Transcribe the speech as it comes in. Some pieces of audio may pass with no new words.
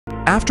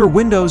After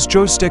Windows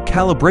joystick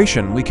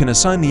calibration, we can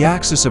assign the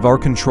axis of our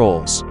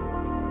controls.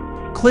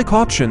 Click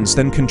Options,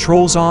 then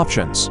Controls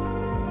Options.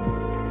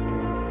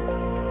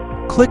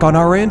 Click on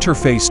our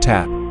Interface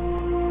tab.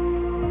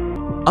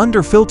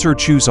 Under Filter,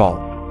 choose All.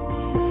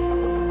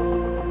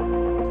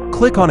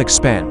 Click on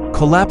Expand,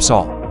 Collapse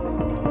All.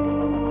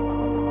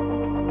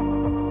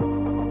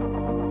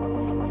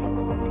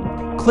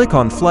 Click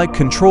on Flight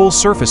Control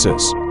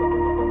Surfaces.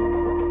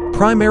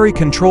 Primary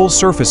Control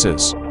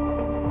Surfaces.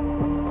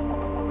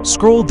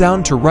 Scroll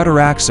down to Rudder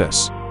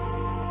Axis.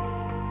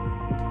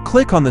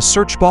 Click on the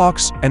search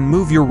box and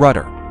move your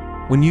rudder.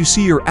 When you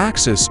see your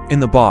axis in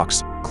the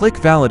box, click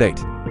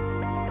Validate.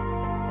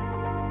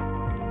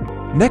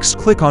 Next,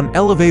 click on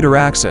Elevator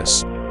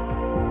Axis.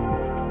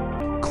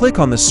 Click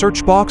on the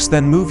search box,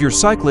 then move your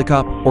cyclic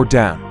up or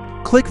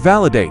down. Click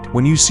Validate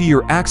when you see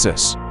your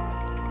axis.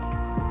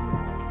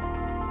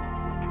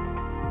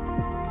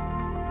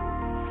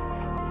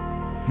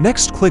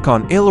 Next, click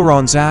on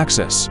Ailerons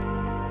Axis.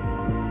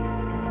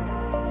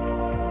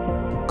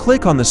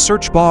 Click on the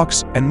search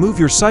box and move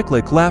your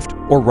cyclic left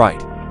or right.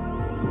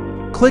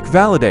 Click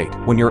Validate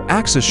when your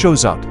axis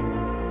shows up.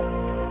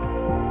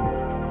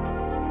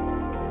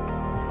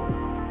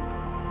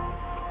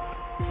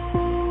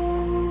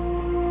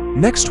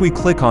 Next, we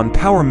click on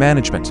Power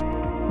Management.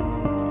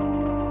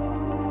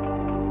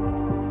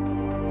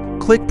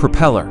 Click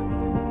Propeller.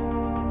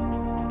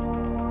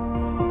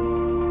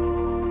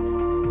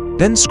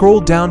 Then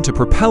scroll down to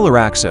Propeller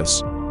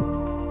Axis.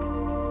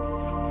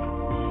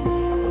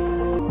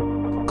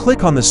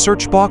 Click on the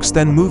search box,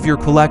 then move your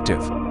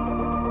collective.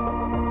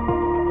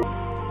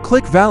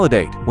 Click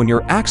Validate when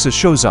your axis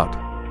shows up.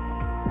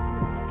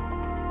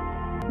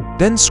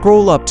 Then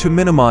scroll up to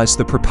minimize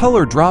the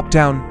propeller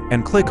drop-down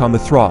and click on the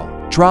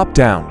throttle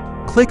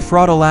drop-down. Click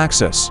Throttle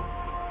Axis.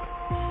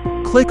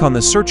 Click on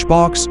the search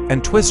box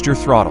and twist your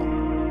throttle.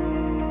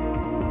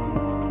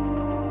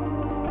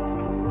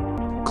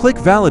 Click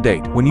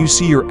Validate when you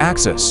see your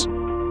axis.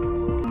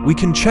 We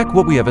can check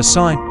what we have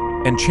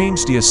assigned and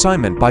change the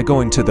assignment by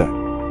going to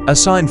the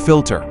Assign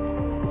filter.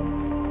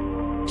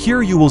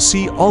 Here you will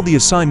see all the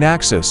assigned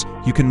axis.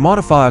 You can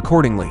modify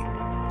accordingly.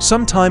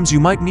 Sometimes you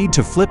might need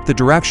to flip the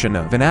direction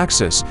of an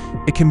axis.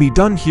 It can be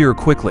done here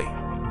quickly.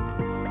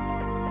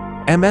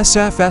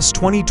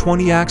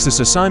 MSFS2020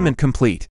 axis assignment complete.